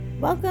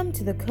Welcome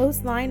to the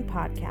Coastline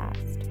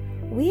Podcast.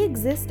 We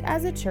exist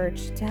as a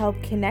church to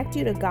help connect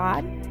you to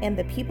God and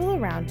the people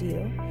around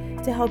you,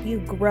 to help you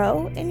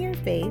grow in your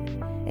faith,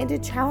 and to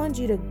challenge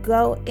you to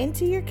go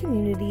into your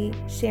community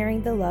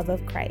sharing the love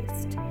of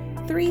Christ.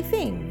 3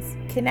 things: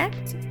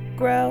 connect,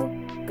 grow,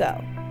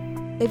 go.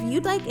 If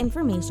you'd like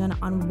information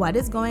on what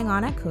is going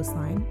on at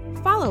Coastline,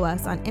 follow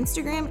us on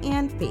Instagram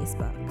and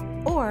Facebook,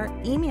 or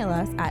email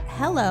us at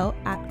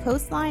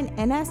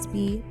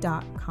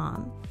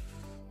hello@coastlinensb.com.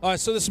 All right,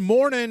 so this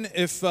morning,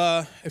 if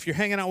you're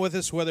hanging out with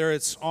us, whether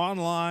it's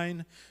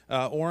online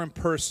or in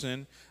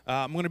person,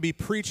 I'm going to be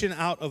preaching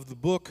out of the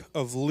book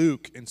of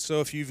Luke. And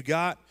so if you've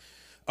got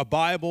a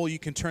Bible, you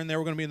can turn there.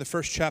 We're going to be in the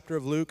first chapter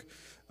of Luke.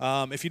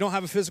 If you don't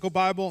have a physical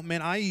Bible,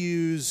 man, I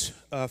use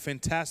a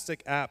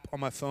fantastic app on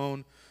my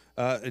phone.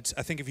 I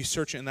think if you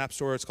search it in the App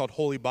Store, it's called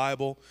Holy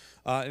Bible,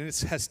 and it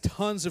has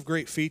tons of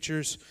great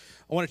features.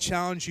 I want to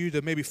challenge you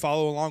to maybe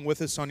follow along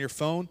with us on your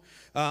phone,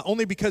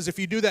 only because if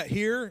you do that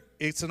here,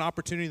 it's an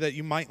opportunity that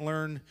you might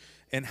learn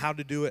and how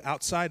to do it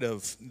outside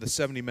of the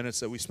 70 minutes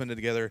that we spend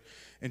together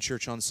in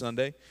church on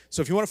Sunday.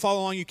 So if you want to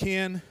follow along, you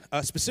can.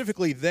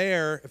 Specifically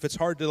there, if it's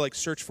hard to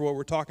search for what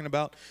we're talking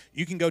about,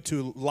 you can go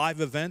to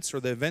live events or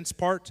the events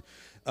part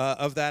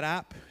of that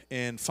app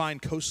and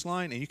find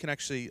Coastline, and you can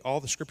actually, all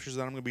the scriptures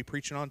that I'm going to be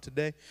preaching on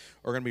today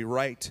are going to be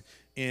right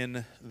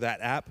in that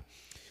app.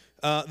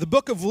 The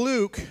book of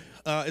Luke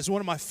is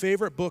one of my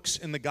favorite books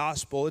in the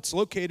gospel. It's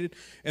located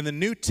in the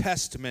New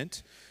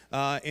Testament,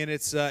 and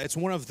it's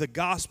one of the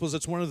gospels.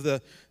 It's one of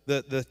the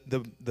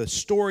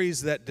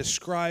stories that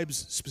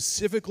describes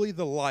specifically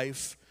the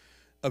life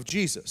of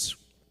Jesus.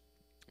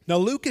 Now,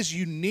 Luke is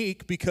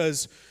unique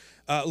because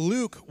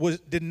Luke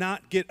did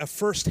not get a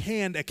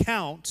firsthand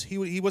account.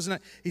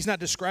 He's not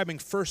describing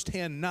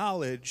firsthand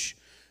knowledge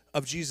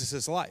of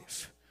Jesus'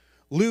 life.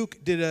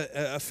 Luke did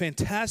a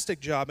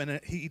fantastic job,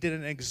 and he did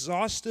an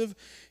exhaustive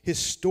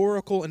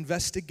historical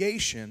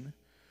investigation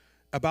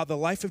about the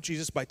life of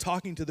Jesus by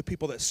talking to the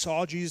people that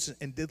saw Jesus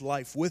and did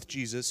life with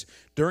Jesus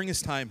during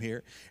his time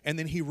here, and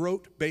then he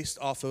wrote based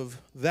off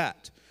of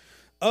that.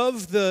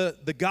 Of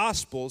the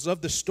Gospels,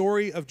 of the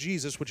story of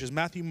Jesus, which is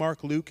Matthew,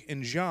 Mark, Luke,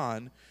 and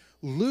John,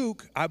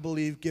 Luke, I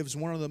believe, gives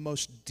one of the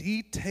most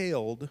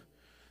detailed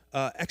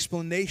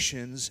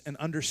explanations and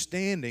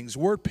understandings,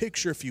 word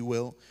picture, if you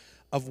will,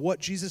 of what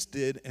Jesus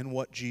did and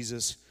what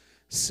Jesus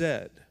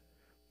said.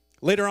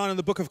 Later on in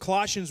the book of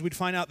Colossians, we'd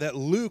find out that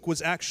Luke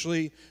was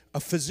actually a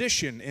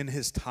physician in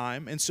his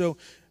time. And so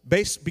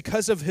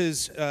because of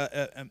his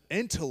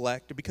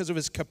intellect, because of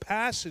his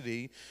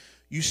capacity,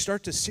 you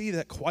start to see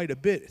that quite a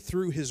bit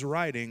through his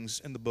writings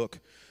in the book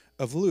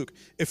of Luke.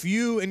 If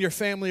you and your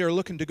family are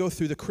looking to go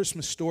through the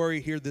Christmas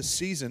story here this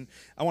season,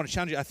 I want to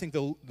challenge you. I think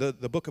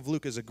the book of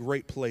Luke is a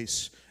great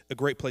place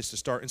to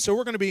start. And so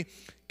we're going to be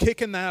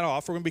kicking that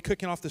off. We're going to be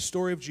kicking off the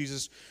story of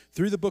Jesus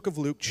through the book of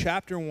Luke,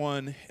 chapter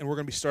 1, and we're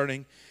going to be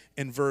starting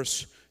in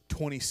verse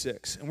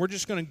 26. And we're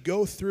just going to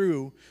go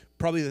through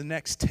probably the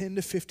next 10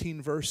 to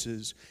 15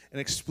 verses and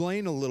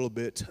explain a little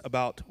bit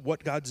about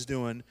what God's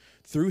doing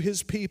through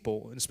his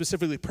people, and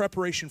specifically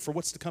preparation for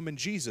what's to come in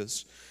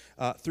Jesus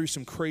through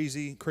some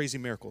crazy, crazy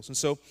miracles. And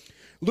so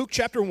Luke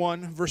chapter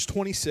 1, verse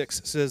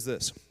 26 says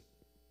this: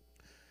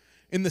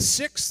 "In the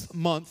 6th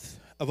month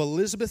of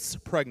Elizabeth's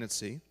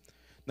pregnancy,"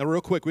 now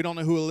real quick, we don't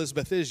know who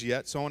Elizabeth is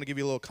yet, so I want to give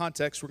you a little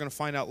context. We're going to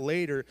find out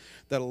later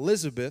that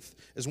Elizabeth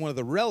is one of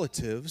the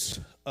relatives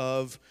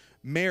of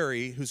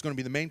Mary, who's going to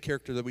be the main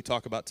character that we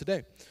talk about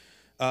today.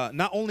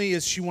 Not only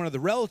is she one of the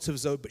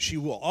relatives, though, but she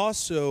will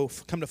also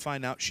come to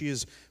find out she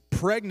is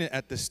pregnant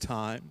at this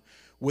time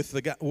with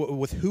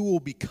who will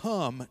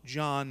become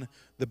John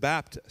the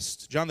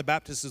Baptist. John the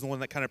Baptist is the one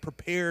that kind of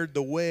prepared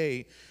the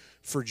way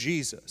for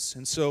Jesus.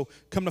 And so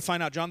come to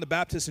find out John the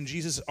Baptist and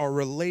Jesus are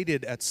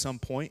related at some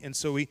point. And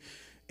so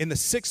in the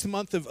 6th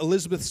month of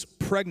Elizabeth's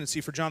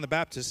pregnancy for John the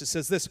Baptist, it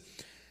says this. It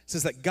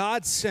says that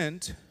God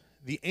sent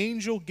the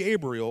angel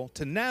Gabriel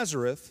to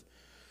Nazareth,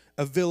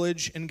 a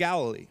village in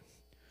Galilee,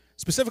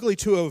 specifically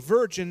to a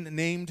virgin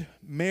named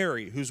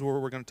Mary, who's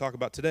what we're going to talk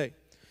about today. It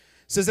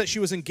says that she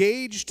was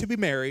engaged to be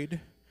married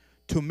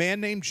to a man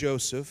named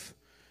Joseph,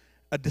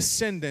 a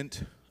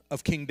descendant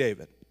of King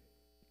David.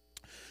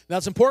 Now,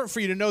 it's important for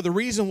you to know the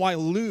reason why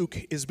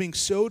Luke is being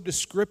so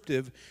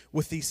descriptive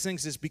with these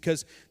things is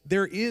because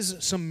there is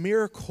some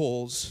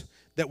miracles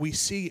that we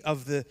see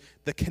of the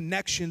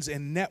connections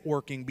and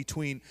networking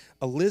between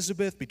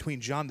Elizabeth,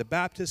 between John the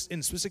Baptist,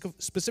 and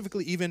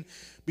specifically even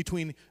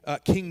between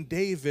King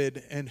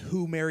David and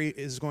who Mary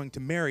is going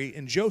to marry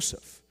in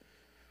Joseph.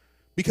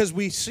 Because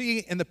we see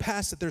in the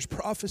past that there's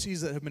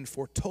prophecies that have been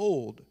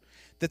foretold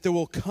that there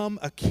will come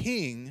a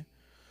king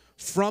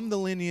from the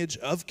lineage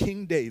of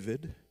King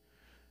David,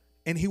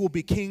 and he will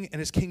be king, and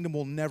his kingdom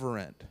will never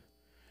end.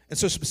 And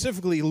so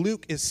specifically,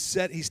 Luke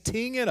he's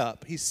teeing it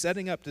up. He's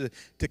setting up to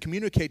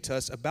communicate to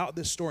us about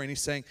this story, and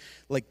he's saying,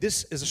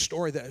 this is a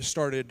story that has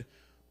started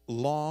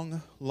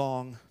long,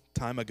 long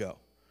time ago.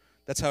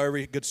 That's how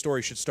every good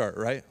story should start,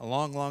 right? A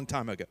long, long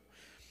time ago.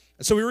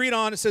 So we read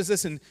on, it says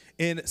this, and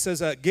it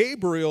says,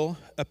 Gabriel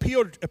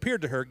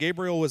appeared to her.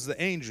 Gabriel was the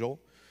angel.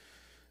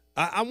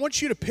 I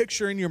want you to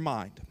picture in your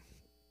mind,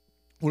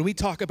 when we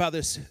talk about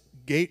this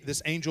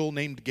angel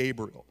named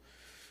Gabriel,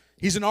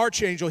 he's an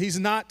archangel. He's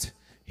not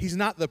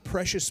the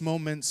Precious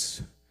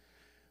Moments,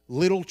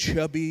 little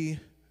chubby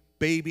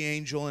baby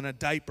angel in a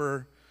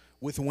diaper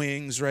with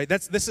wings, right?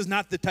 This is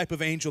not the type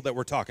of angel that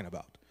we're talking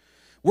about.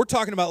 We're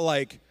talking about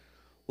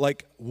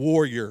like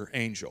warrior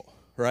angel,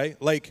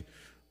 right? Like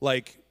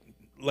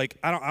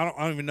I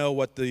don't even know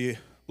what the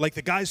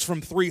guys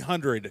from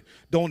 300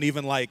 don't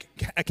even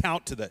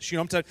account to this. You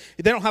know what I'm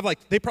saying?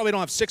 They probably don't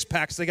have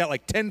 6-packs. They got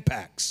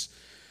 10-packs.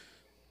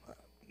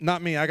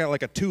 Not me. I got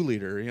a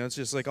 2-liter. You know, it's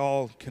just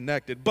all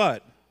connected.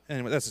 But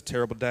anyway, that's a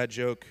terrible dad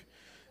joke.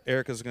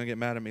 Erica's gonna get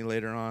mad at me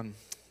later on,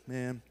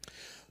 man.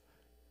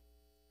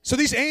 So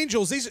these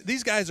angels,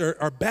 these guys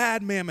are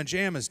bad mamma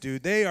jammas,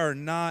 dude. They are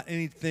not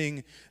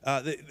anything.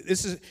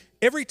 This is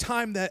every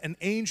time that an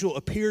angel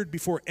appeared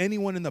before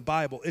anyone in the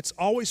Bible, it's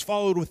always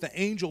followed with the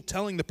angel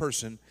telling the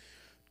person,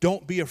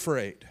 "Don't be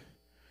afraid."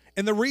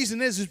 And the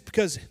reason is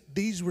because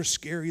these were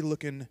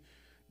scary-looking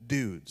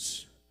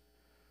dudes.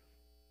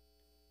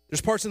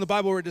 There's parts in the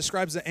Bible where it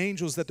describes the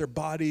angels that their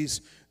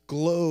bodies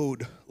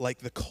glowed like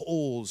the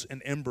coals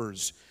and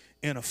embers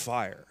in a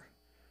fire.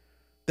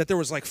 That there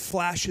was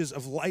flashes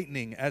of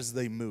lightning as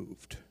they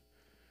moved.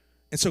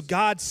 And so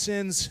God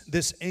sends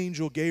this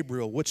angel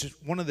Gabriel, which is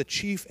one of the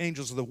chief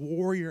angels, the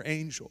warrior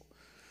angel,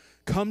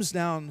 comes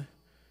down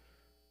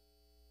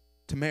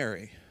to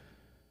Mary.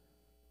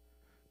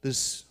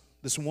 This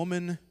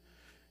woman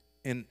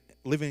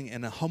living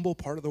in a humble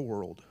part of the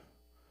world.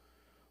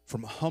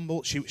 From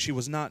humble, she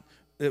was not.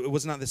 It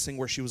was not this thing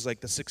where she was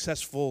the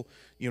successful,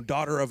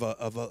 daughter of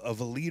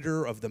a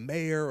leader, of the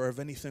mayor, or of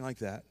anything like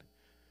that.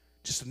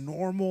 Just a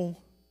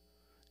normal,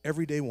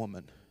 everyday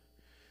woman.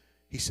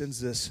 He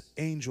sends this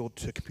angel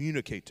to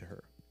communicate to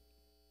her.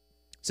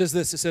 It says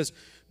this, it says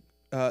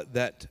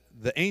that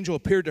the angel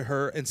appeared to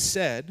her and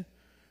said,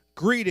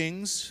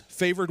 "Greetings,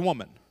 favored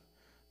woman,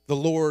 the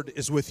Lord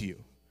is with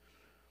you."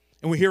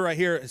 And we hear right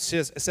here, it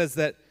says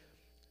that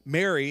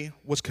Mary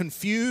was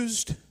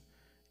confused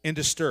and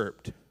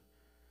disturbed.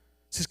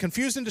 It says,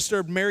 confused and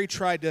disturbed, Mary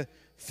tried to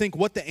think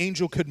what the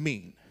angel could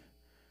mean.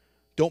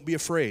 "Don't be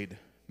afraid,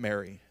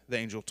 Mary," the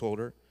angel told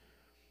her,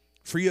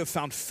 "for you have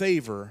found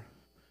favor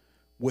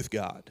with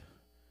God."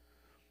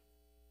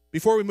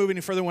 Before we move any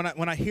further, when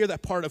I hear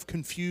that part of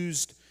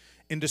confused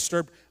and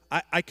disturbed,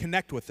 I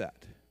connect with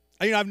that.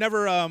 I've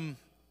never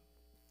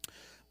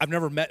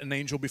met an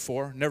angel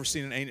before, never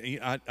seen an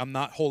angel. I'm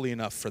not holy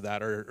enough for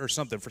that or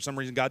something. For some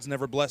reason, God's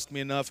never blessed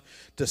me enough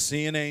to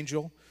see an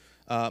angel.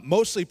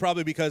 Mostly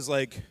probably because,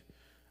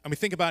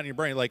 think about it in your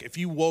brain. If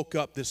you woke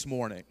up this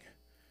morning,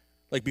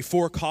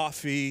 before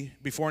coffee,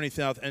 before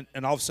anything else,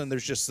 and all of a sudden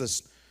there's just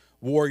this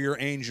warrior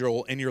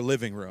angel in your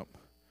living room.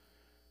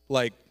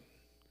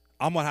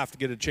 I'm going to have to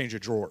get a change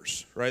of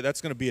drawers, right?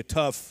 That's going to be a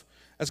tough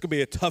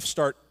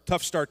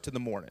start to the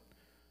morning.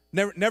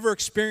 Never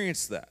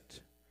experienced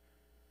that.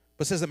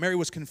 But it says that Mary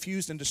was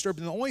confused and disturbed.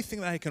 And the only thing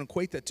that I can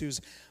equate that to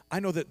is I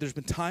know that there's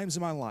been times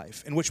in my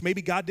life in which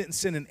maybe God didn't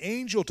send an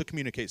angel to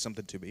communicate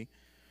something to me,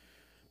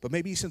 but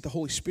maybe he sent the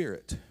Holy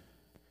Spirit.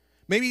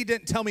 Maybe he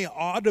didn't tell me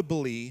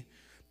audibly,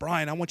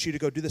 "Brian, I want you to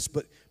go do this,"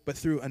 but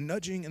through a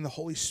nudging in the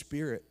Holy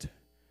Spirit,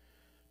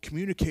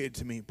 communicated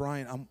to me,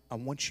 "Brian, I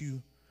want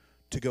you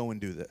to go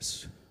and do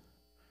this.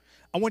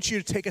 I want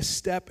you to take a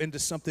step into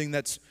something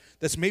that's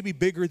maybe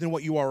bigger than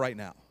what you are right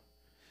now.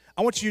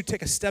 I want you to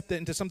take a step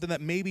into something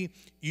that maybe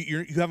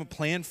you haven't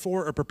planned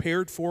for or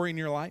prepared for in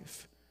your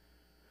life.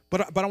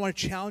 But I want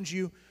to challenge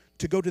you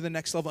to go to the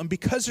next level." And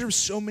because there's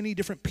so many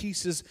different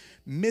pieces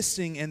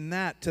missing in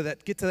that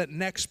get to that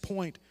next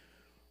point,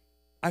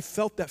 I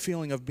felt that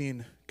feeling of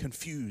being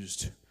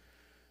confused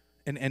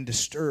and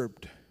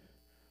disturbed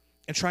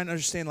and trying to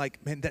understand,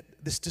 that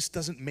this just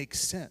doesn't make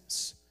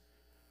sense.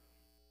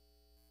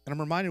 And I'm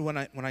reminded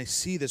when I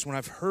see this, when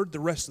I've heard the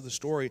rest of the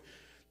story,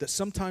 that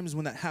sometimes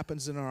when that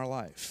happens in our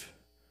life,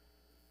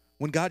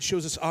 when God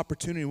shows us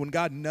opportunity, when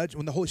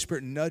the Holy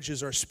Spirit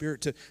nudges our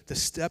spirit to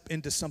step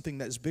into something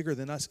that is bigger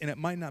than us, and it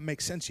might not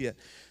make sense yet,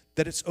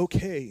 that it's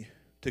okay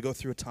to go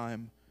through a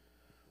time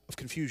of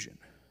confusion.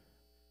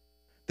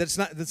 That's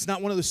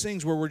not one of those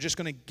things where we're just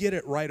going to get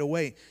it right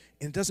away.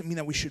 And it doesn't mean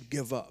that we should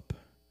give up.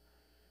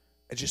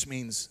 It just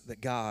means that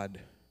God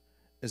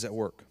is at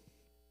work.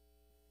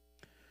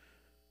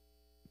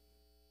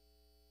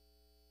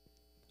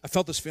 I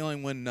felt this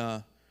feeling when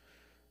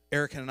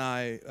Eric and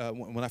I,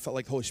 when I felt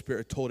like the Holy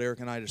Spirit told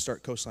Eric and I to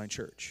start Coastline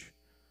Church.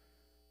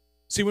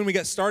 See, when we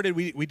got started,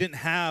 we didn't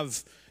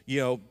have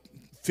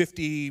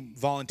 50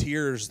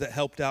 volunteers that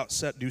helped out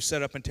do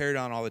setup and tear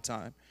down all the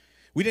time.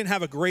 We didn't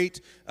have a great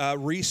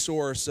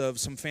resource of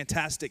some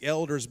fantastic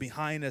elders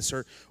behind us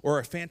or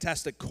a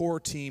fantastic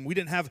core team. We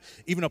didn't have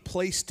even a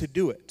place to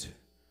do it.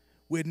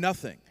 We had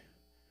nothing.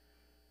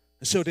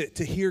 And so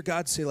to hear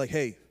God say,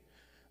 "Hey,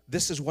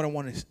 this is what I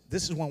want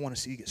to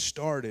see you get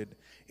started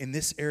in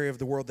this area of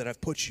the world that I've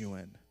put you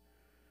in,"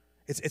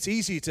 It's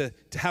easy to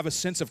have a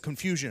sense of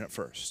confusion at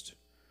first.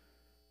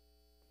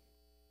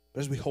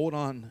 But as we hold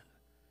on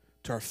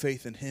to our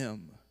faith in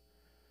him,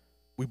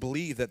 we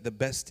believe that the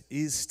best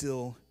is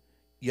still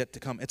yet to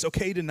come. It's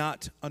okay to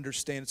not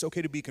understand. It's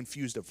okay to be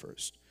confused at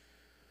first.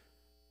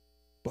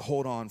 But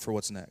hold on for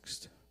what's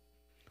next.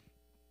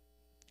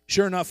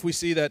 Sure enough, we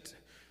see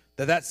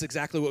that's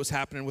exactly what was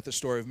happening with the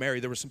story of Mary.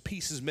 There were some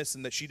pieces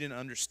missing that she didn't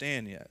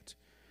understand yet.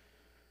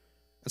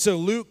 And so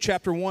Luke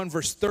chapter 1,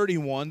 verse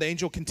 31, the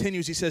angel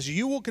continues. He says,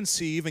 "You will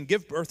conceive and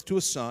give birth to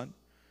a son,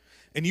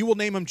 and you will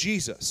name him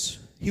Jesus.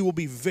 He will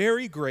be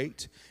very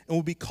great and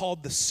will be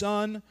called the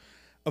Son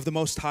of the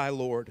Most High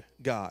Lord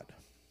God."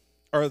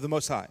 Or the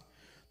Most High.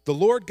 "The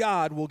Lord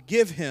God will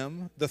give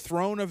him the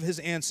throne of his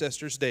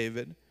ancestors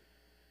David,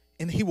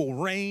 and he will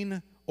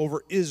reign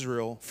over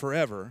Israel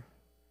forever.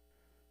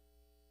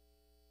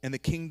 And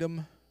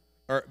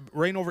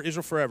reign over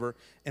Israel forever,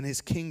 and his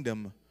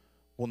kingdom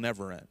will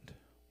never end."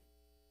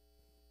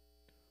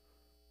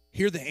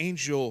 Here the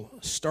angel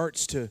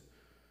starts to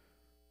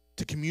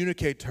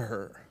communicate to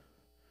her,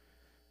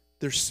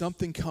 there's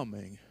something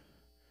coming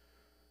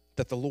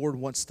that the Lord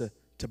wants to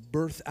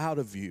birth out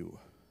of you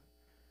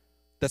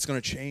that's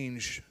going to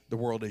change the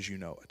world as you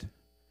know it.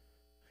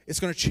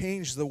 It's going to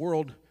change the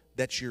world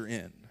that you're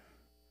in.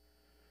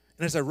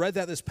 And as I read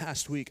that this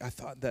past week, I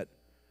thought that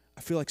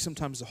I feel like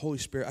sometimes the Holy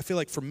Spirit, I feel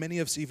like for many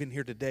of us even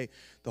here today,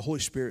 the Holy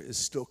Spirit is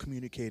still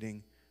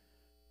communicating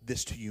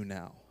this to you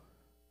now.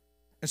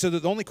 And so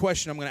the only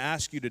question I'm going to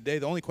ask you today,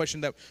 the only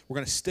question that we're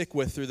going to stick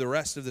with through the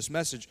rest of this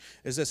message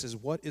is this, is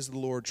what is the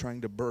Lord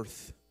trying to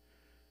birth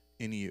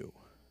in you?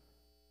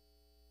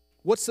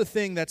 What's the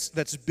thing that's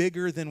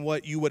bigger than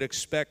what you would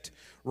expect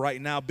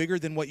right now, bigger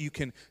than what you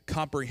can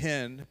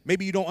comprehend?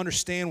 Maybe you don't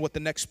understand what the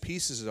next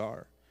pieces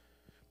are,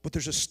 but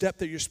there's a step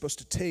that you're supposed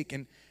to take,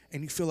 and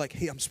you feel like,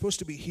 hey, I'm supposed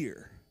to be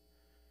here,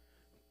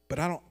 but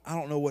I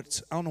don't know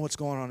what's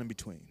going on in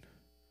between.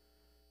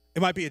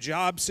 It might be a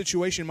job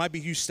situation. It might be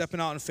you stepping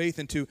out in faith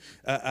into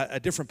a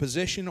different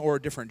position or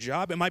a different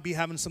job. It might be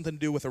having something to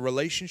do with a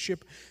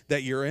relationship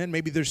that you're in.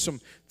 Maybe there's some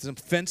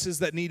fences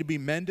that need to be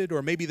mended,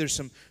 or maybe there's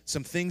some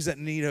things that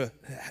need to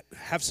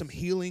have some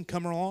healing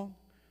come along.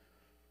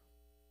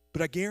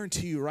 But I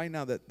guarantee you right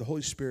now that the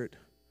Holy Spirit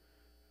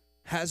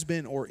has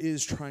been or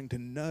is trying to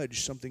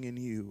nudge something in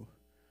you,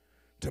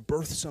 to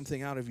birth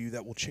something out of you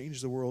that will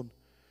change the world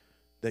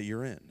that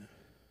you're in.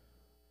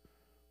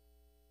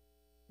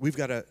 We've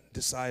got to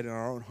decide in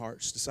our own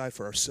hearts, decide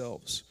for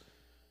ourselves,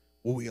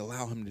 will we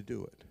allow him to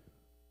do it?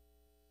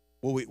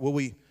 Will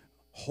we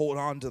hold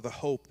on to the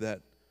hope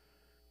that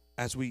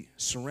as we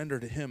surrender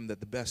to him, that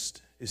the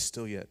best is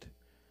still yet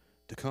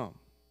to come?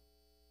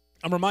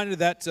 I'm reminded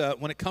that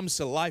when it comes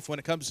to life, when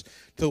it comes to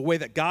the way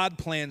that God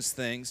plans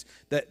things,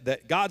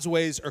 that God's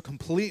ways are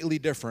completely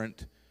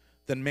different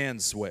than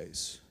man's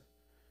ways.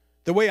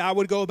 The way I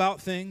would go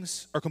about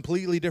things are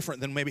completely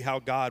different than maybe how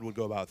God would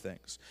go about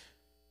things.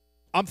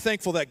 I'm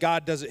thankful that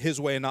God does it his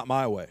way and not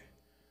my way.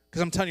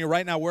 Because I'm telling you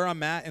right now, where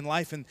I'm at in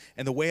life and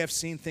the way I've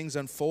seen things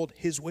unfold,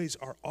 his ways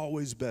are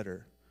always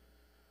better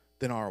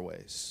than our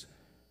ways.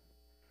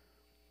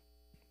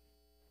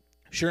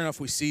 Sure enough,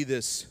 we see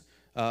this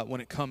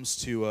when it comes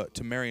to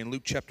Mary in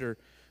Luke chapter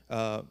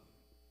 1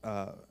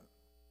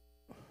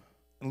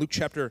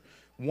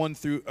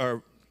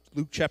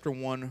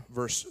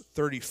 verse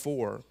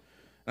 34.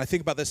 And I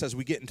think about this as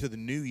we get into the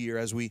new year,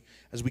 as we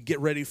get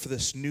ready for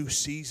this new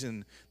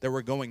season that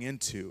we're going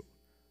into.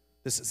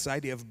 This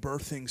idea of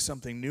birthing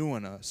something new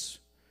in us.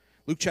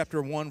 Luke chapter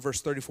 1,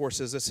 verse 34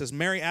 says this, says,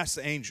 "Mary asked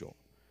the angel,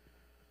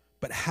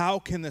 'But how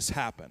can this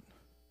happen?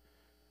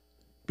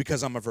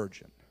 Because I'm a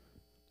virgin.'"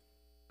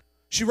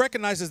 She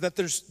recognizes that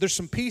there's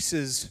some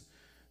pieces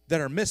that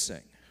are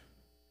missing.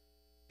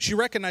 She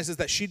recognizes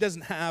that she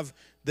doesn't have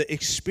the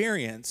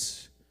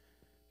experience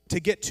to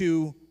get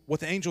to what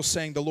the angel's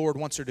saying the Lord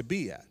wants her to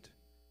be at.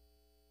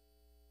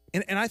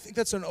 And I think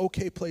that's an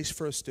okay place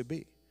for us to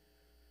be.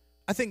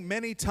 I think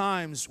many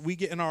times we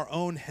get in our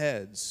own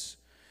heads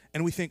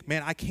and we think,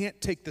 man, I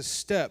can't take this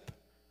step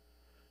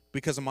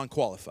because I'm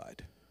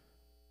unqualified.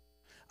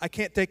 I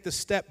can't take the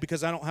step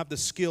because I don't have the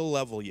skill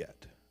level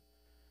yet.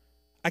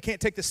 I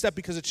can't take the step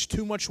because it's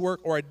too much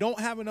work or I don't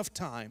have enough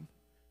time.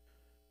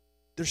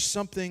 There's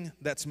something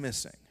that's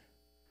missing.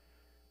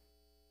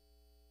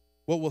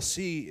 What we'll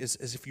see is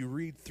if you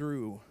read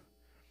through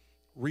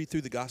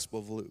the Gospel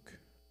of Luke,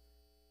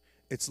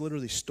 it's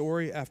literally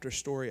story after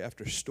story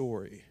after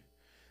story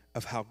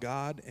of how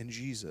God and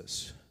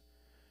Jesus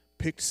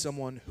picked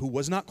someone who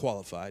was not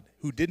qualified,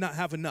 who did not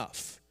have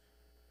enough,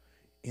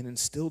 and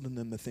instilled in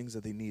them the things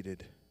that they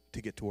needed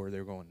to get to where they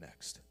were going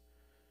next.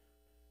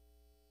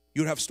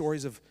 You would have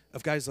stories of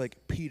guys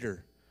like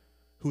Peter,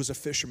 who was a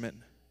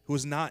fisherman, who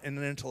was not an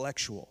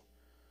intellectual,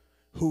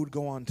 who would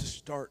go on to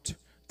start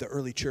the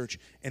early church,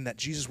 and that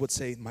Jesus would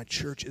say, "My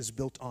church is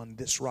built on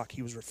this rock."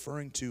 He was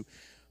referring to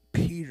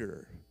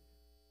Peter,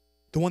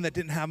 the one that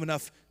didn't have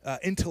enough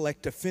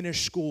intellect to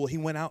finish school. He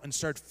went out and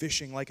started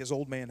fishing like his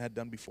old man had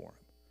done before him.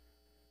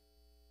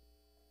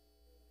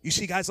 You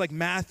see guys like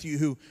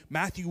Matthew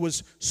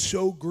was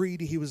so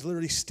greedy, he was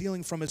literally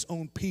stealing from his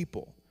own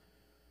people.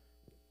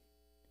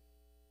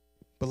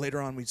 But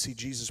later on, we'd see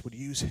Jesus would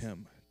use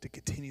him to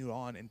continue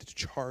on and to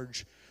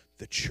charge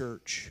the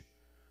church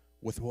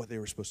with what they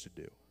were supposed to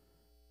do.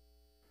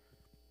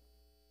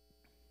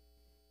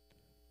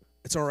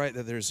 It's all right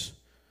that there's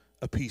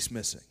a piece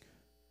missing.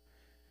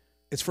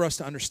 It's for us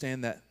to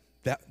understand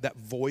that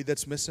void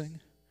that's missing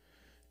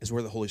is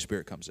where the Holy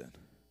Spirit comes in.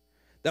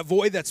 That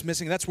void that's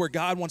missing, that's where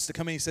God wants to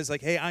come in. He says,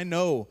 like, hey, I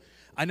know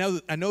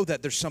that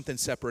there's something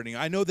separating.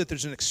 I know that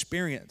there's an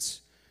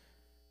experience.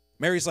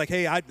 Mary's like,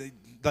 hey,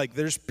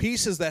 there's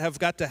pieces that have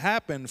got to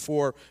happen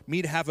for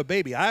me to have a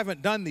baby. I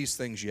haven't done these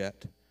things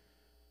yet.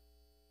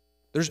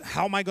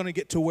 How am I going to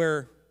get to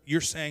where you're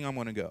saying I'm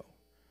going to go?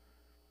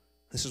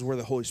 This is where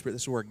the Holy Spirit,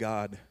 this is where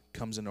God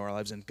comes into our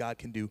lives, and God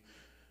can do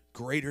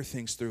greater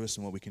things through us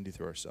than what we can do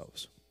through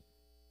ourselves.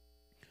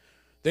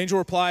 The angel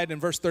replied in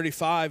verse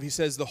 35, he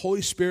says, the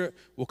Holy Spirit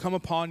will come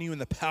upon you, and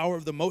the power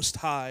of the Most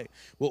High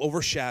will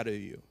overshadow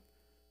you.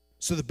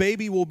 So the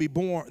baby will be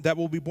born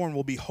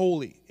will be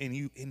holy, and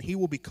he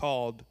will be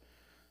called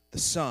the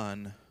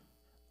Son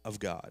of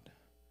God.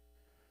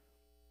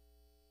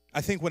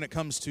 I think when it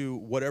comes to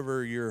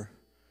whatever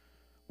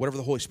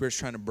the Holy Spirit's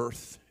trying to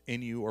birth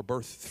in you or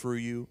birth through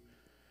you,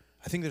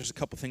 I think there's a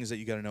couple things that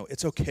you got to know.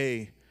 It's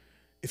okay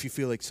if you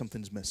feel like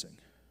something's missing,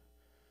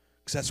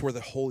 because that's where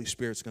the Holy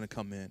Spirit's going to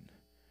come in,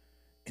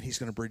 and he's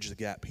going to bridge the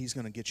gap. He's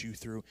going to get you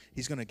through.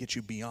 He's going to get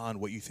you beyond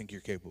what you think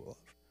you're capable of.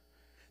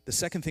 The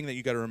second thing that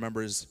you got to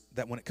remember is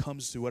that when it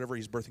comes to whatever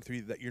he's birthing through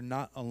you, that you're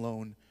not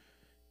alone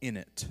in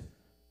it.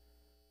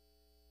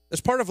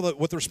 That's part of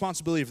what the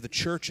responsibility of the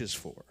church is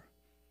for.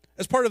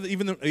 That's part of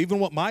even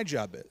what my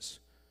job is.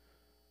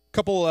 A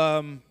couple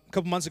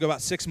months ago,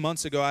 about 6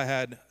 months ago, I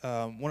had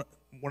one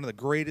of the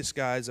greatest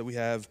guys that we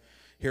have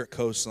here at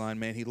Coastline.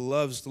 Man, he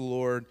loves the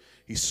Lord.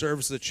 He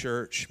serves the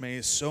church. Man,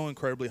 he's so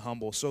incredibly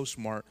humble, so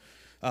smart.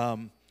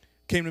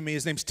 Came to me.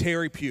 His name's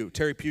Terry Pugh.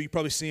 Terry Pugh. You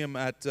probably see him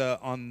in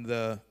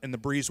the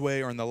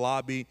breezeway or in the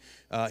lobby.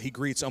 He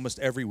greets almost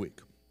every week.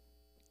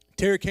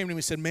 Terry came to me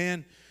and said,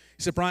 "Man,"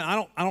 he said, "Brian,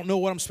 I don't know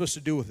what I'm supposed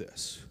to do with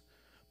this,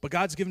 but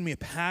God's given me a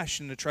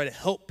passion to try to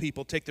help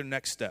people take their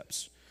next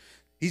steps.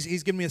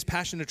 He's given me his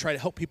passion to try to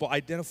help people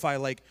identify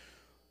like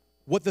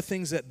what the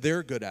things that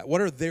they're good at. What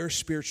are their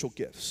spiritual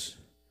gifts?"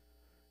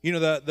 You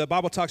know, the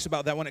Bible talks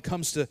about that when it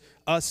comes to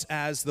us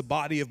as the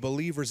body of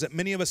believers, that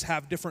many of us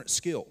have different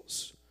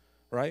skills,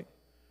 right?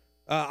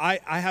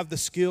 I have the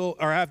skill,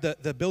 or I have the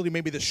ability,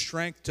 maybe the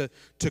strength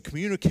to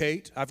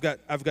communicate. I've got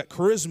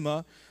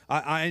charisma.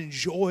 I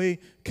enjoy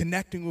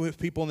connecting with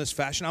people in this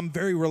fashion. I'm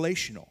very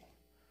relational.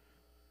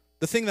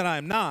 The thing that I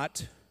am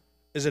not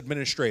is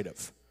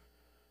administrative.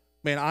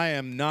 Man, I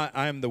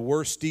am the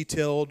worst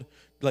detailed.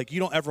 Like, you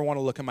don't ever want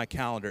to look at my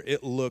calendar.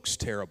 It looks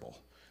terrible.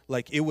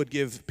 Like, it would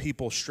give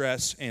people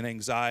stress and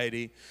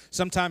anxiety.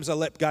 Sometimes I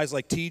let guys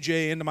like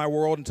TJ into my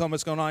world and tell him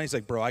what's going on. He's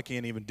like, "Bro, I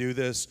can't even do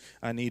this.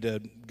 I need to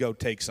go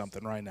take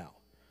something right now."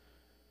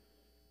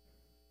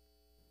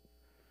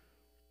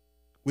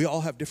 We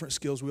all have different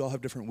skills. We all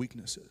have different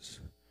weaknesses.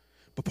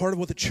 But part of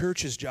what the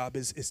church's job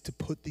is to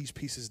put these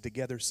pieces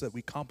together so that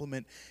we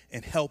complement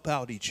and help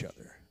out each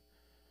other.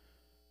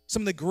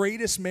 Some of the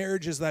greatest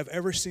marriages that I've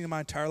ever seen in my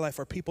entire life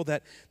are people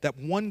that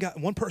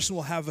one person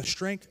will have a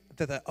strength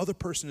that the other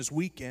person is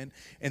weak in,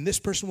 and this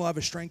person will have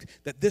a strength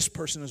that this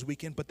person is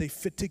weak in, but they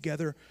fit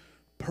together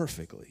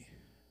perfectly.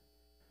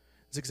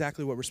 It's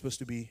exactly what we're supposed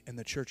to be in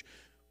the church.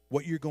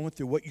 What you're going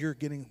through, what you're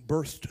getting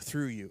birthed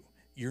through you,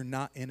 you're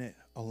not in it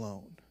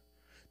alone.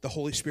 The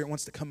Holy Spirit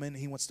wants to come in, and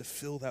he wants to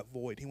fill that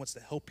void. He wants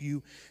to help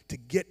you to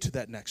get to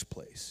that next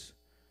place.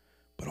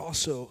 But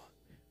also,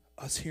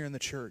 us here in the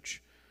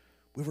church,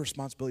 we have a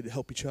responsibility to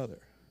help each other.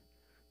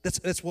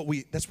 That's what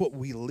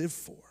we live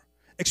for.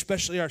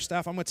 Especially our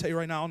staff. I'm going to tell you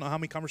right now, I don't know how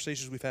many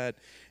conversations we've had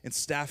in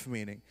staff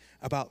meeting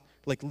about,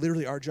 like,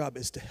 literally our job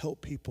is to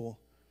help people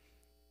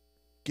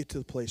get to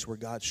the place where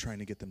God's trying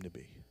to get them to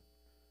be.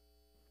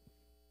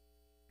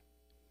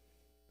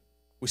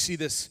 We see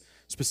this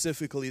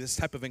specifically, this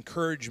type of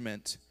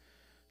encouragement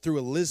through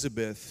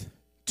Elizabeth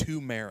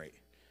to Mary.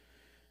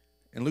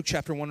 In Luke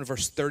chapter 1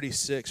 verse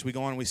 36, we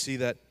go on and we see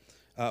that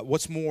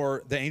what's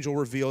more, the angel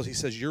reveals, he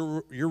says,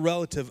 your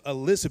relative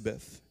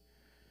Elizabeth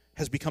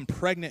has become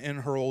pregnant in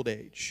her old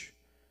age.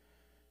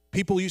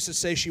 People used to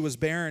say she was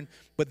barren,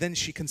 but then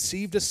she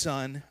conceived a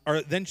son,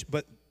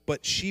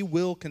 but she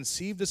will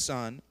conceive a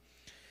son,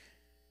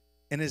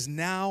 and is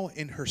now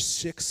in her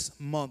 6th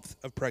month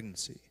of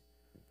pregnancy.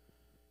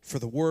 For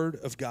the word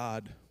of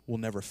God will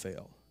never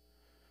fail.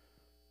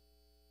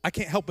 I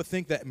can't help but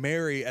think that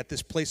Mary, at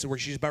this place where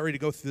she's about ready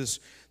to go through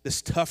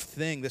this tough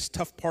thing, this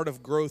tough part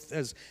of growth,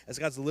 as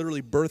God's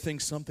literally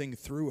birthing something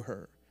through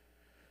her,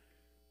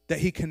 that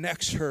he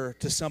connects her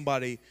to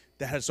somebody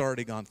that has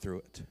already gone through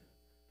it.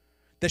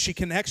 That she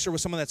connects her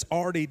with someone that's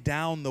already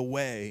down the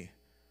way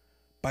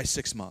by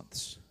 6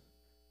 months.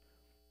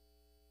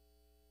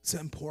 It's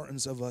the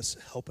importance of us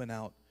helping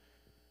out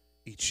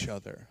each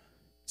other.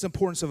 It's the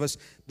importance of us.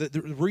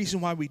 The reason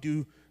why we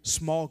do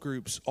small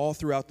groups all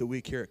throughout the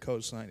week here at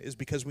Coastline is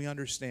because we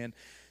understand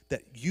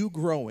that you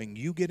growing,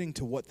 you getting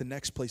to what the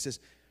next place is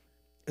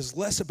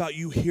less about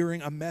you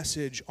hearing a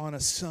message on a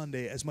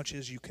Sunday as much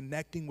as you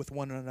connecting with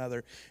one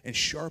another and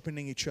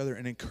sharpening each other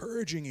and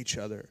encouraging each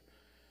other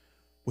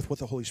with what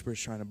the Holy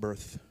Spirit's trying to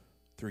birth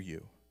through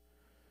you.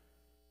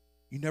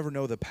 You never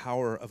know the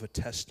power of a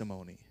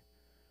testimony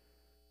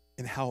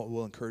and how it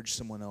will encourage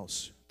someone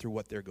else through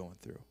what they're going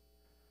through.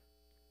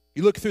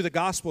 You look through the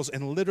Gospels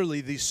and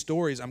literally these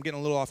stories, I'm getting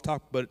a little off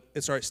topic, but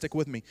it's all right, stick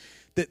with me.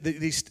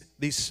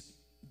 These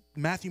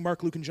Matthew,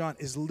 Mark, Luke, and John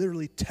is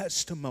literally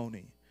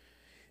testimony.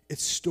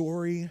 It's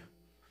story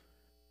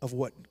of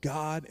what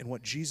God and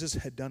what Jesus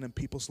had done in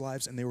people's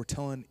lives, and they were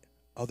telling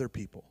other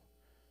people.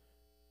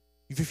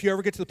 If you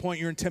ever get to the point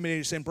you're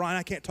intimidated saying, Brian,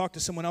 I can't talk to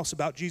someone else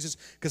about Jesus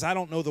because I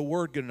don't know the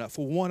Word good enough.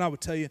 Well, one, I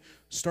would tell you,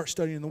 start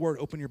studying the Word,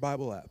 open your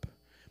Bible app.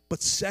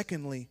 But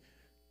secondly,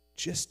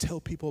 just tell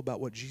people about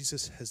what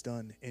Jesus has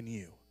done in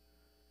you.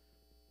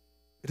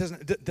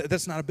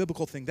 That's not a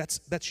biblical thing.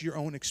 That's your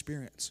own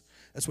experience.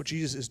 That's what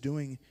Jesus is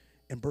doing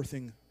and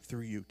birthing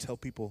through you. Tell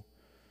people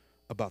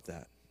about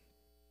that.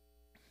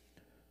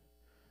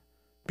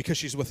 Because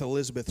she's with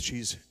Elizabeth,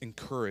 she's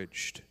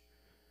encouraged.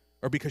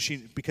 Or because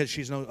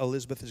she's known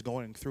Elizabeth is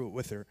going through it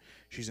with her,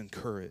 she's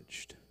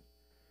encouraged.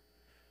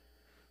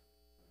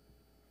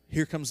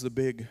 Here comes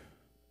the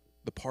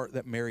part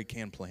that Mary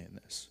can play in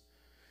this.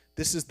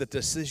 This is the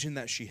decision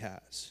that she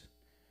has.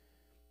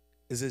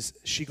 Is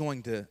she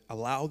going to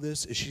allow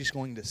this? Is she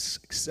going to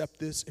accept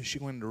this? Is she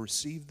going to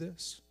receive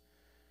this?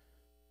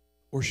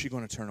 Or is she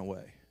going to turn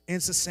away? And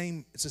it's the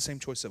same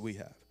choice that we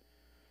have.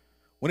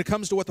 When it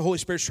comes to what the Holy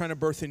Spirit's trying to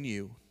birth in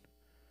you,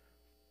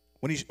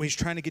 when he's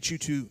trying to get you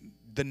to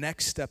the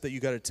next step that you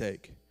got to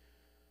take,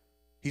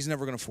 he's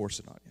never going to force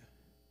it on you.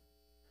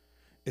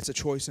 It's a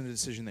choice and a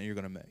decision that you're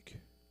going to make.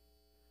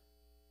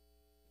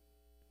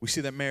 We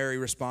see that Mary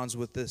responds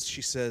with this.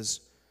 She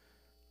says,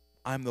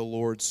 I'm the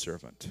Lord's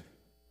servant.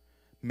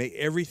 May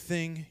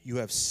everything you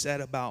have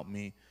said about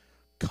me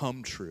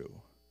come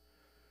true.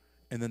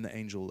 And then the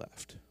angel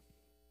left.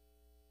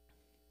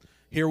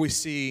 Here we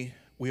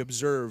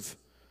observe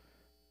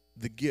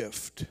the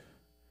gift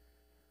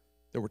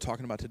that we're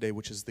talking about today,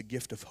 which is the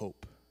gift of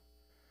hope.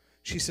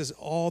 She says,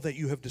 all that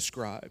you have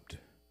described,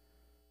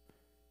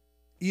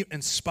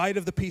 in spite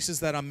of the pieces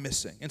that I'm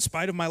missing, in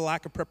spite of my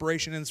lack of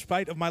preparation, in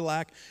spite of my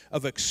lack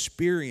of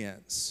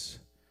experience,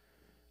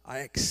 I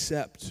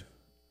accept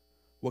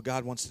what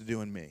God wants to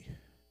do in me.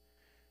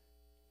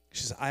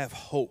 She says, I have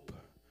hope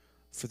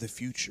for the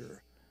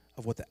future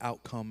of what the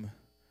outcome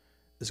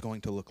is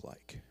going to look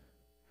like.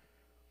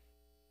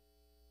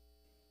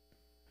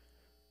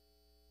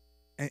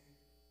 And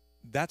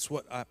that's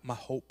what my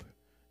hope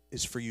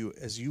is for you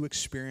as you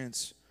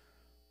experience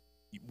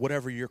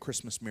whatever your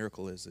Christmas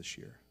miracle is this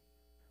year.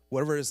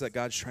 Whatever it is that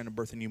God's trying to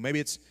birth in you.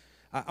 Maybe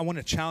I want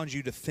to challenge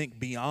you to think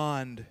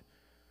beyond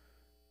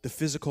the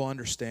physical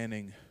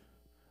understanding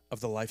of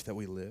the life that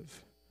we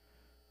live.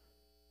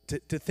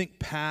 To think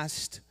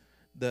past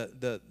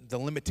the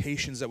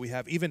limitations that we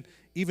have, even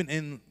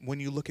in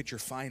when you look at your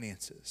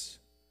finances.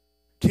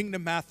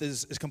 Kingdom math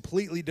is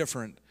completely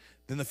different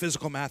than the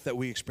physical math that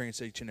we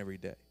experience each and every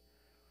day.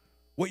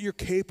 What you're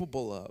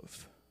capable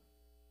of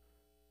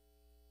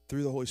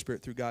through the Holy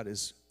Spirit, through God,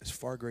 is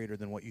far greater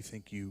than what you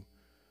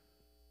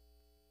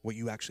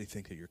actually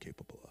think that you're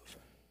capable of.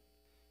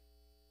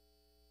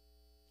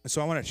 And so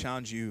I want to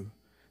challenge you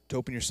to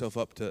open yourself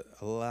up to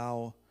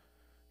allow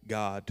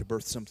God to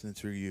birth something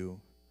through you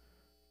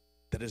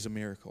that is a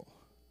miracle,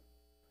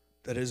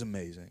 that is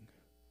amazing.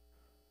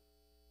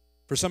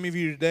 For some of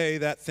you today,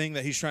 that thing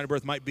that he's trying to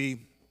birth might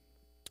be,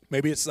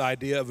 maybe it's the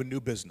idea of a new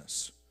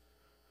business.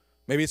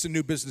 Maybe it's a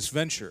new business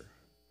venture.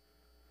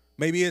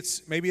 Maybe it's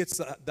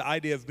the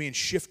idea of being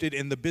shifted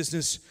in the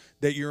business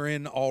that you're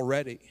in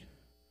already.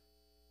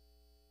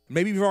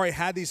 Maybe you've already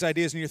had these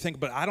ideas and you're thinking,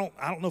 but I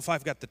don't know if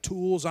I've got the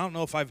tools. I don't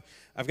know if I've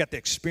got the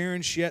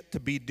experience yet to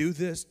do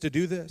this.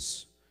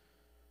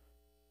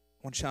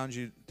 I want to challenge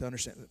you to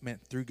understand that, man,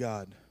 through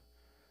God,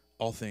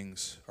 all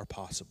things are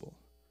possible.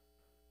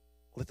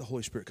 Let the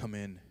Holy Spirit come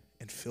in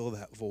and fill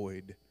that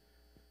void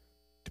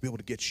to be able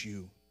to get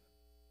you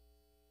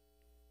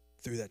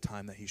through that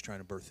time that he's trying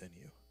to birth in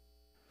you.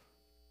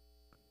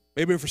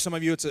 Maybe for some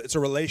of you, it's a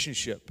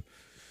relationship.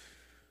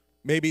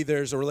 Maybe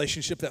there's a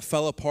relationship that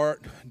fell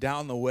apart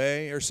down the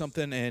way or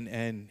something,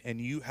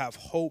 and you have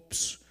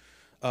hopes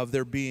of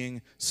there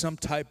being some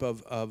type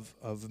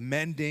of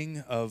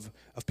mending, of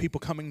people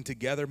coming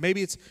together.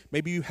 Maybe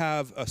you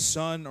have a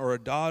son or a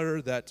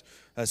daughter that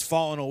has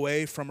fallen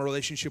away from a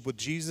relationship with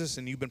Jesus,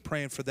 and you've been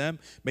praying for them.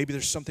 Maybe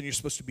there's something you're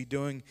supposed to be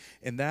doing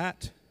in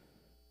that.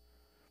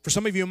 For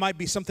some of you, it might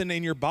be something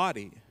in your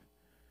body.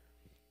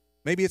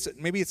 Maybe it's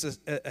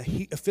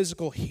a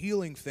physical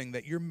healing thing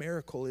that your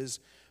miracle is.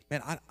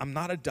 Man, I'm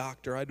not a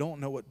doctor. I don't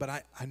know it, but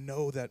I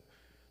know that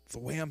the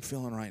way I'm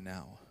feeling right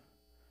now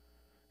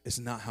is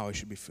not how I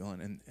should be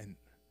feeling, and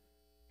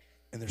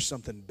there's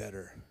something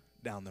better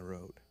down the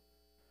road.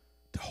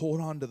 To hold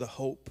on to the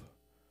hope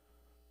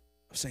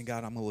of saying,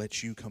 God, I'm going to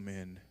let you come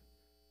in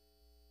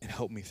and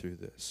help me through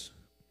this.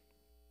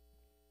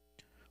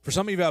 For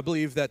some of you, I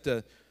believe that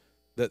the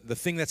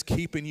thing that's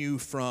keeping you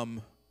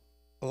from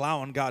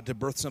allowing God to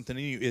birth something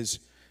in you is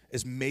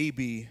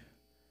maybe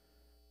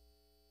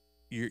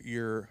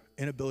your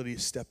inability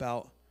to step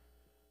out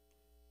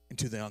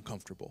into the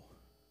uncomfortable.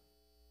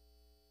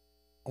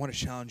 I want to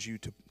challenge you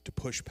to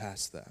push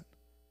past that.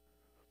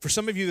 For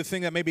some of you, the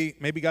thing that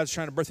maybe God's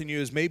trying to birth in you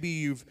is maybe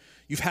you've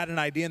had an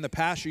idea in the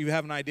past, or you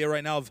have an idea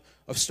right now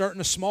of starting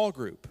a small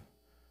group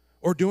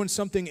or doing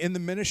something in the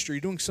ministry,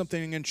 doing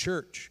something in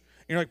church.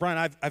 You're like,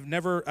 Brian,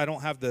 I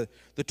don't have the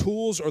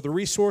tools or the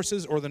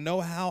resources or the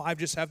know-how. I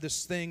just have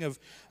this thing of,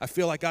 I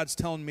feel like God's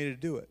telling me to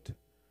do it.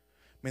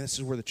 Man, this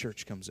is where the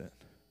church comes in.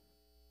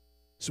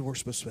 So we're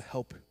supposed to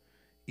help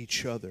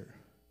each other.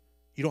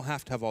 You don't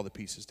have to have all the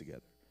pieces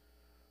together.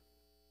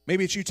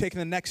 Maybe it's you taking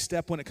the next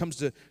step when it comes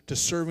to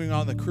serving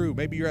on the crew.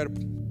 Maybe you're at a...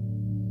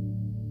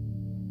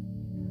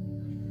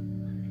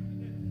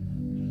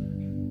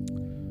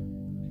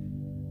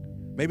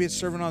 Maybe it's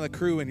serving on the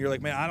crew and you're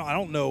like, man, I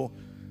don't know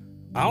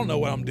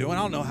what I'm doing. I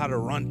don't know how to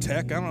run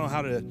tech. I don't know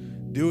how to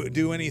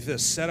do any of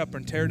this setup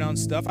and tear down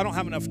stuff. I don't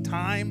have enough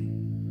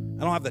time.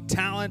 I don't have the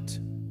talent.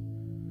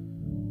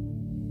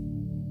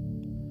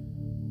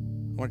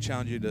 I want to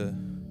challenge you to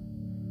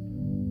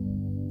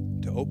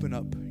open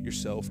up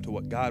yourself to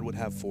what God would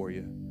have for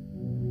you.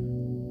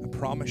 I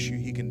promise you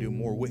He can do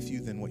more with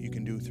you than what you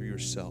can do through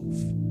yourself.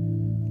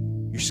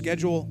 Your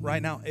schedule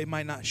right now, it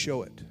might not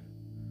show it.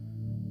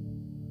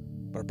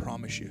 But I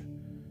promise you,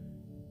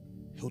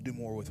 He'll do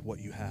more with what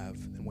you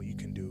have than what you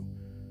can do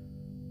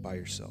by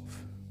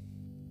yourself.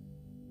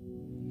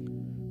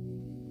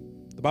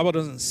 The Bible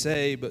doesn't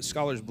say, but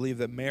scholars believe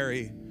that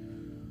Mary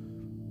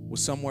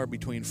was somewhere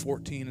between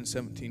 14 and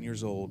 17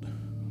 years old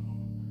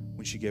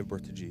when she gave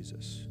birth to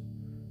Jesus.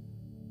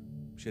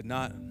 She had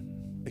not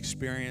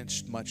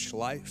experienced much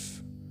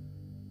life.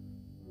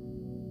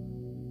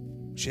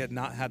 She had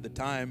not had the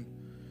time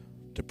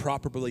to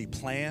properly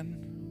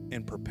plan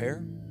and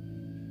prepare.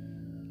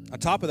 On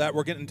top of that,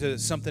 we're getting to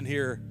something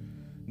here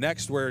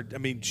next where,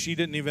 she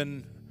didn't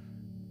even,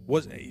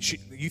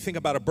 you think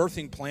about a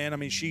birthing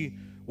plan, she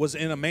was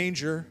in a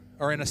manger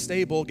or in a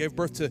stable, gave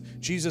birth to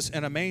Jesus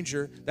in a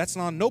manger. That's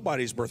not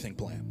nobody's birthing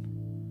plan.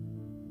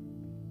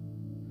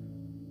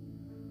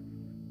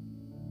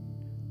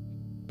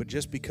 But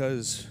just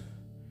because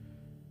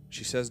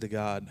she says to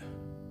God,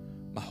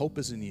 my hope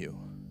is in you.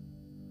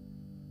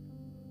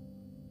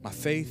 My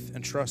faith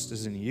and trust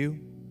is in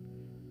you.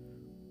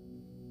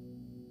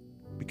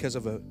 Because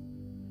of a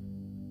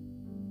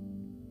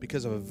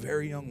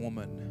very young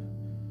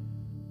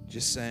woman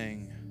just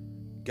saying,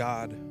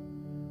 God,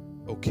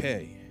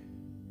 okay,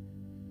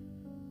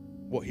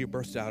 what He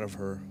birthed out of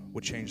her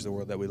would change the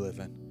world that we live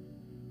in.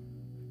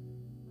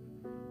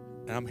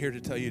 And I'm here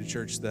to tell you,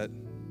 church, that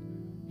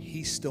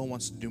He still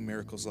wants to do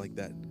miracles like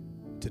that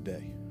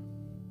today.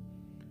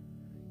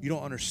 You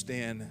don't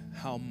understand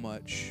how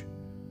much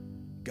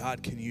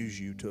God can use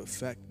you to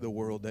affect the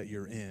world that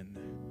you're in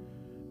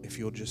if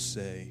you'll just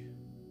say,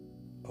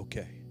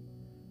 okay.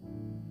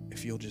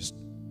 If you'll just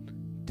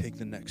take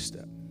the next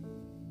step.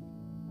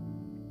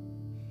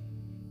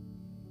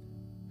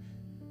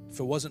 If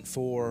it wasn't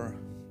for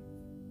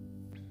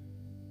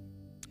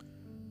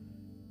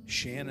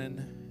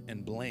Shannon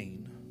and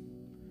Blaine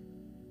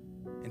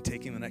and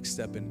taking the next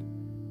step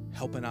in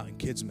helping out in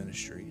kids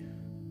ministry,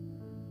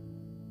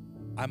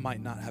 I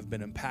might not have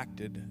been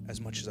impacted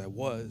as much as I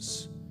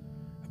was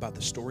about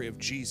the story of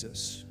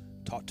Jesus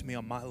taught to me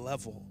on my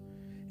level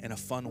in a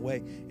fun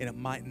way, and it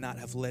might not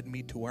have led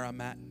me to where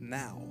I'm at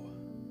now,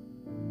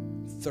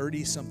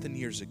 30-something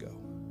years ago.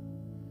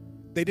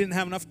 They didn't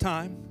have enough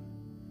time.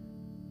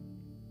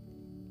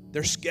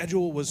 Their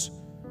schedule was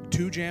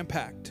too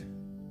jam-packed.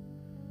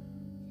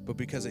 But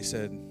because they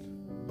said,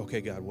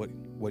 okay, God, what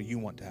do you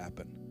want to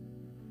happen?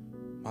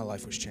 My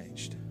life was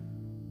changed.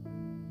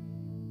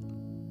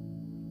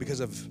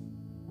 Because of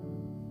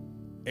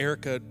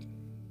Erica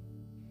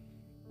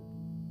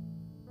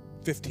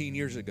 15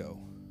 years ago,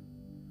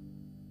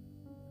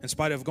 in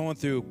spite of going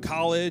through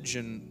college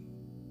and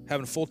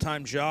having a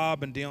full-time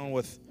job and dealing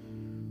with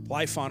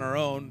life on our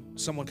own,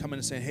 someone coming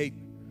and saying, hey,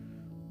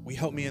 will you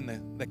help me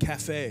in the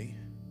cafe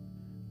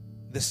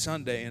this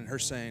Sunday? And her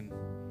saying,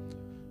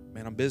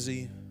 man, I'm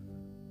busy.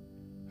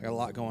 I got a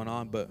lot going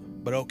on, but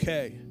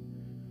okay.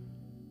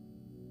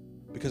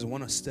 Because of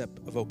one step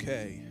of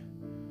okay,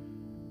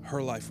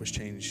 her life was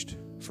changed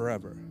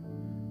forever.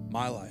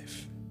 My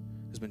life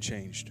has been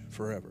changed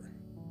forever.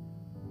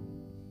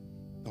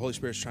 The Holy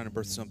Spirit's trying to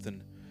birth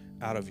something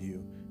out of you,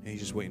 and He's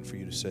just waiting for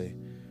you to say,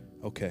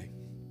 okay.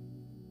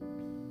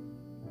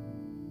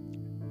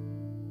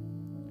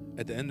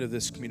 At the end of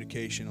this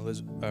communication,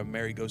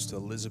 Mary goes to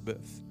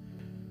Elizabeth,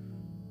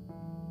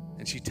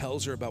 and she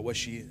tells her about what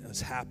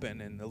has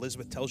happened, and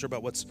Elizabeth tells her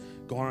about what's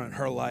going on in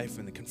her life,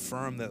 and they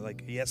confirm that,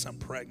 yes, I'm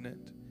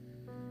pregnant.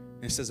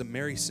 And it says that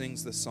Mary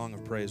sings this song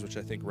of praise, which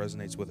I think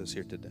resonates with us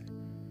here today.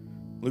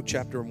 Luke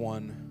chapter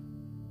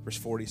 1, verse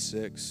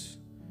 46,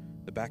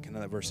 the back end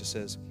of that verse, it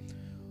says,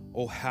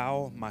 Oh,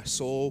 how my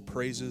soul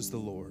praises the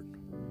Lord,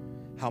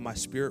 how my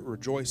spirit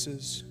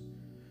rejoices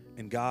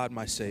in God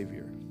my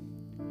Savior.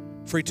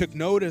 For he took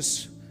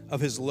notice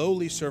of his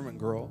lowly servant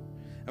girl,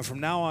 and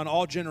from now on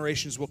all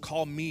generations will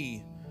call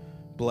me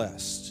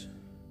blessed.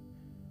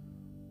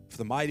 For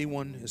the Mighty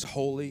One is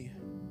holy,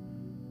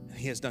 and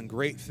he has done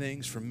great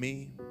things for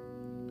me.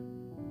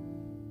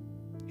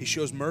 He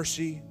shows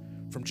mercy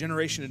from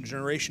generation to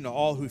generation to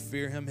all who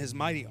fear him. His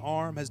mighty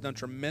arm has done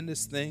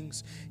tremendous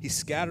things. He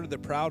scattered the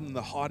proud and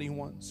the haughty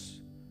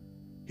ones.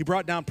 He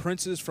brought down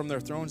princes from their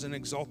thrones and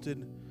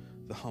exalted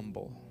the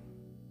humble.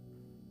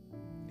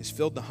 He's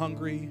filled the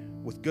hungry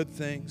with good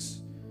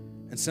things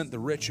and sent the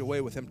rich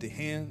away with empty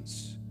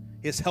hands.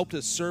 He has helped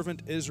his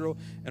servant Israel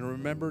and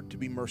remembered to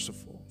be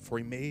merciful, for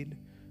he made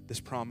this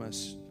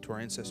promise to our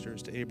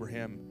ancestors, to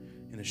Abraham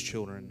and his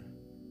children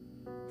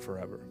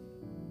forever.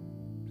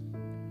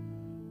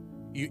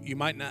 You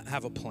might not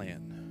have a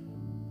plan,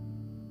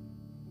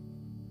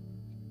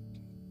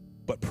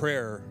 but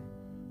prayer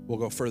will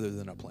go further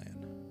than a plan.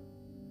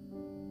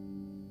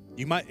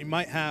 You might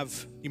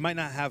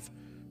not have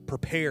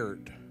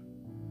prepared,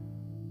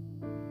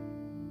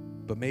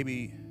 but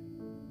maybe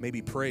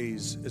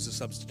praise is a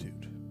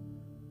substitute.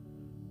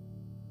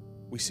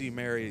 We see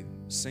Mary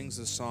sings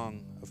the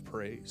song of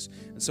praise.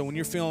 And so when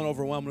you're feeling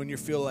overwhelmed, when you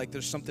feel like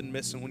there's something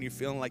missing, when you're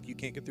feeling like you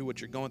can't get through what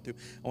you're going through,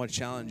 I want to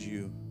challenge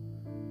you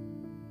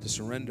to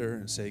surrender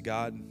and say,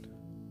 God,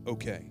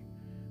 okay,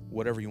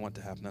 whatever you want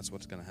to happen, that's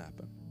what's going to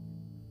happen.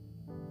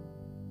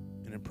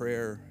 And in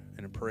prayer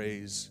and in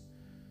praise,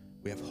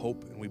 we have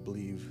hope and we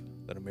believe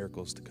that a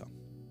miracle is to come.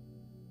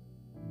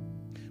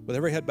 With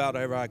every head bowed,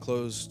 every eye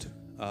closed,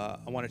 I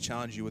want to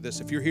challenge you with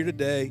this. If you're here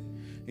today,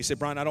 and you say,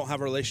 Brian, I don't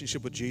have a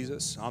relationship with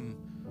Jesus.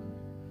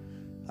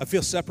 I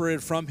feel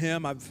separated from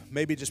him. I've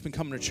maybe just been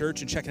coming to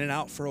church and checking it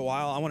out for a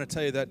while. I want to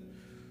tell you that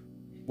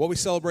what we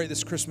celebrate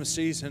this Christmas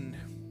season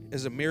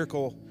is a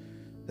miracle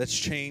that's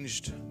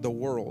changed the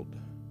world.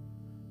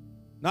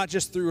 Not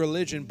just through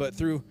religion, but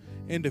through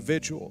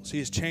individuals. He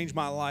has changed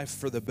my life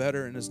for the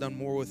better and has done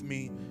more with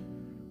me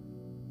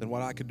than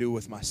what I could do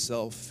with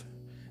myself.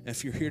 And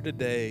if you're here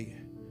today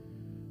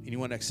and you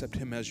want to accept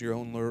him as your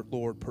own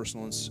Lord,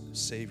 personal and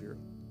Savior,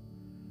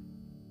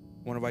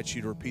 I want to invite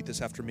you to repeat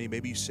this after me.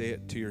 Maybe you say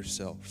it to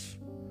yourself.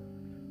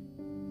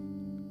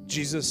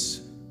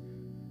 Jesus,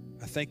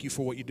 I thank you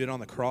for what you did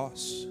on the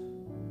cross.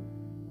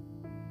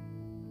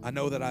 I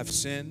know that I've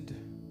sinned.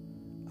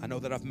 I know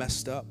that I've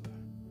messed up.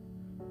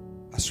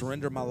 I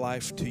surrender my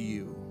life to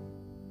you.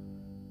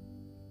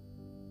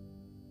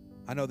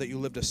 I know that you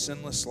lived a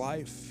sinless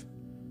life.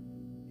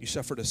 You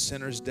suffered a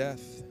sinner's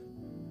death.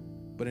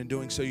 But in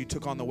doing so, you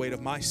took on the weight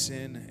of my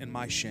sin and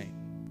my shame.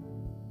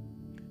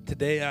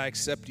 Today, I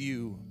accept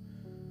you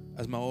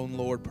as my own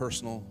Lord,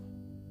 personal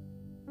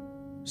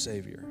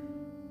Savior.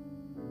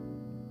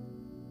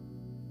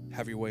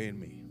 Have your way in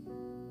me.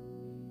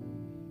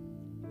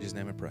 In Jesus'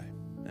 name I pray.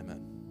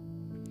 Amen.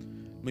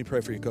 Let me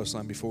pray for you,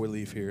 Coastline, before we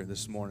leave here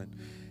this morning.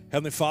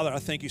 Heavenly Father, I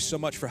thank you so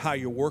much for how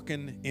you're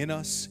working in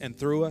us and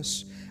through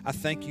us. I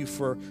thank you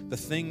for the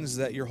things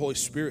that your Holy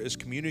Spirit is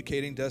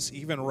communicating to us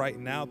even right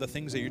now, the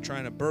things that you're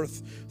trying to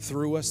birth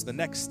through us, the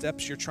next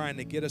steps you're trying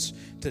to get us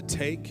to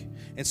take.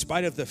 In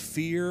spite of the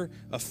fear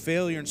of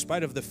failure, in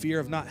spite of the fear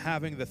of not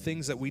having the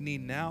things that we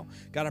need now,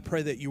 God, I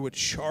pray that you would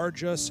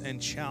charge us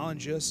and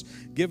challenge us.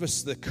 Give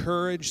us the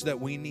courage that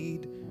we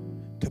need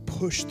to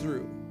push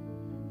through.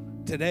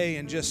 Today,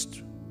 in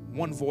just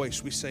one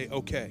voice, we say,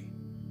 okay,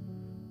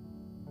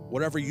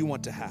 whatever you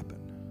want to happen.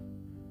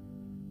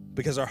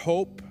 Because our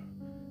hope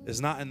is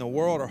not in the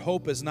world. Our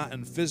hope is not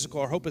in physical.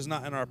 Our hope is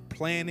not in our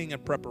planning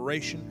and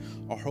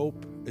preparation. Our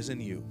hope is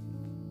in you.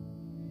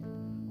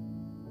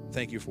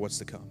 Thank you for what's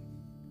to come.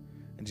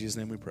 In Jesus'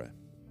 name we pray.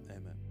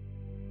 Amen.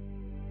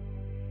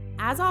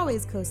 As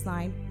always,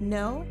 Coastline,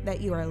 know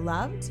that you are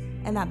loved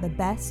and that the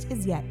best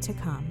is yet to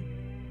come.